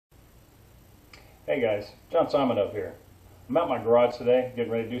Hey guys, John Simonow here. I'm out in my garage today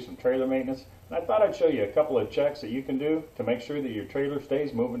getting ready to do some trailer maintenance, and I thought I'd show you a couple of checks that you can do to make sure that your trailer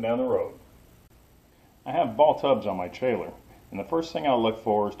stays moving down the road. I have ball tubs on my trailer, and the first thing I'll look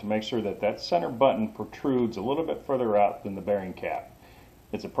for is to make sure that that center button protrudes a little bit further out than the bearing cap.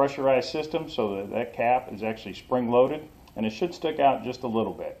 It's a pressurized system, so that that cap is actually spring loaded, and it should stick out just a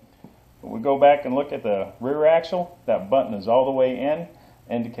little bit. When we go back and look at the rear axle, that button is all the way in,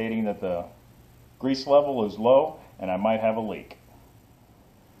 indicating that the grease level is low and I might have a leak.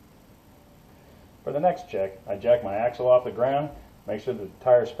 For the next check, I jack my axle off the ground, make sure that the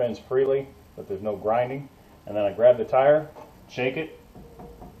tire spins freely, that there's no grinding, and then I grab the tire, shake it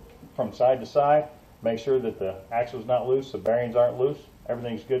from side to side, make sure that the axle's not loose, the bearings aren't loose,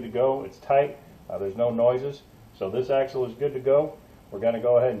 everything's good to go, it's tight, there's no noises. So this axle is good to go. We're going to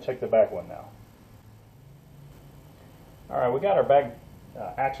go ahead and check the back one now. Alright, we got our back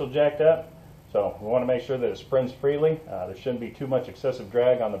axle jacked up. So we want to make sure that it springs freely. There shouldn't be too much excessive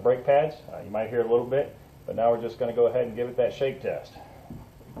drag on the brake pads. You might hear a little bit, but now we're just going to go ahead and give it that shake test.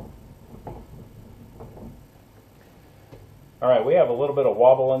 Alright, we have a little bit of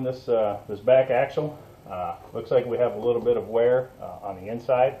wobble in this back axle. Looks like we have a little bit of wear on the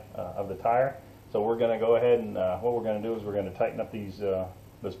inside of the tire. So we're going to go ahead and what we're going to do is we're going to tighten up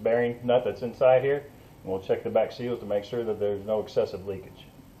this bearing nut that's inside here. And we'll check the back seals to make sure that there's no excessive leakage.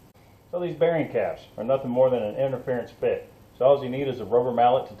 So these bearing caps are nothing more than an interference fit. So all you need is a rubber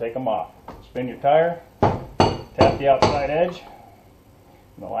mallet to take them off. Spin your tire, tap the outside edge,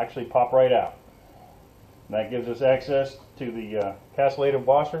 and they'll actually pop right out. And that gives us access to the castellated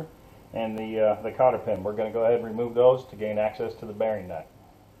washer and the cotter pin. We're going to go ahead and remove those to gain access to the bearing nut.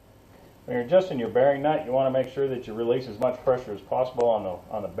 When you're adjusting your bearing nut, you want to make sure that you release as much pressure as possible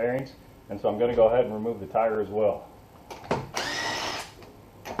on the bearings. And so I'm going to go ahead and remove the tire as well.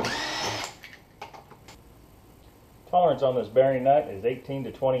 Tolerance on this bearing nut is 18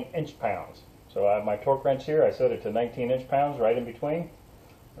 to 20 inch-pounds. So I have my torque wrench here. I set it to 19 inch-pounds right in between.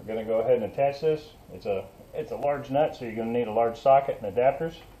 We're going to go ahead and attach this. It's a large nut, so you're going to need a large socket and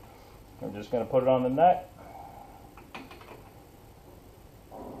adapters. I'm just going to put it on the nut.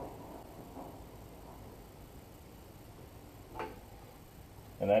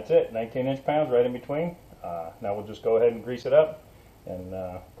 And that's it, 19 inch-pounds right in between. Now we'll just go ahead and grease it up and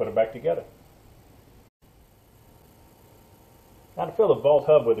put it back together. Now to fill the vault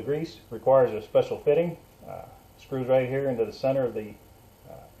hub with the grease requires a special fitting. Screws right here into the center of the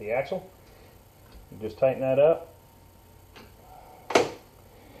axle. You just tighten that up.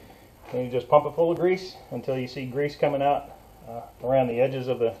 And you just pump it full of grease until you see grease coming out around the edges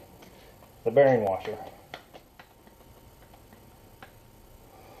of the bearing washer.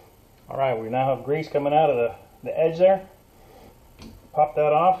 Alright, we now have grease coming out of the edge there. Pop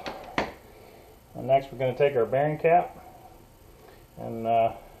that off. And next we're going to take our bearing cap and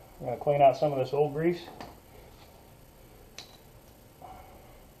we're going to clean out some of this old grease.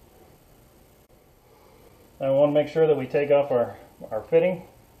 Now we want to make sure that we take off our fitting.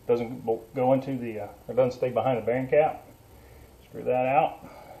 It doesn't go into it doesn't stay behind the bearing cap. Screw that out.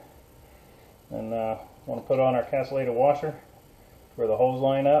 And want to put on our castellated washer where the holes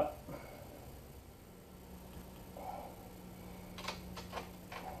line up.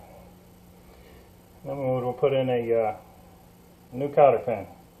 Then we'll put in a new cotter pin.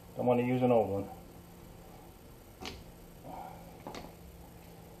 Don't want to use an old one.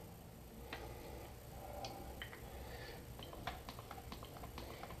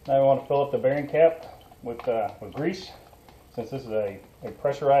 Now we want to fill up the bearing cap with grease. Since this is a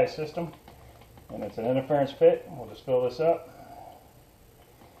pressurized system and it's an interference fit, we'll just fill this up.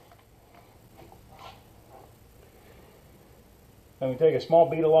 Then we take a small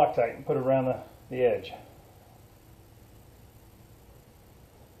bead of Loctite and put it around the edge.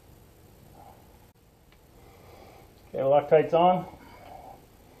 Okay, Loctite's on.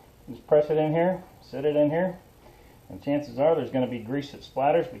 Just press it in here, set it in here, and chances are there's going to be grease that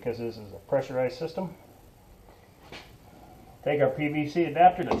splatters because this is a pressurized system. Take our PVC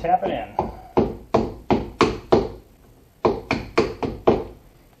adapter to tap it in.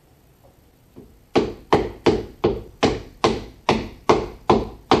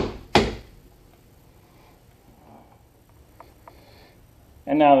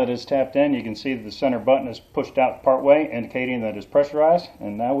 And now that it's tapped in, you can see that the center button is pushed out part way, indicating that it's pressurized.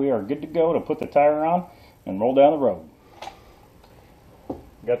 And now we are good to go to put the tire on and roll down the road.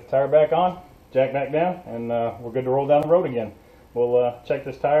 Got the tire back on, jack back down, and we're good to roll down the road again. We'll check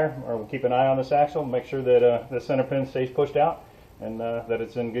this tire, or we'll keep an eye on this axle, make sure that the center pin stays pushed out and that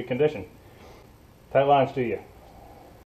it's in good condition. Tight lines to you.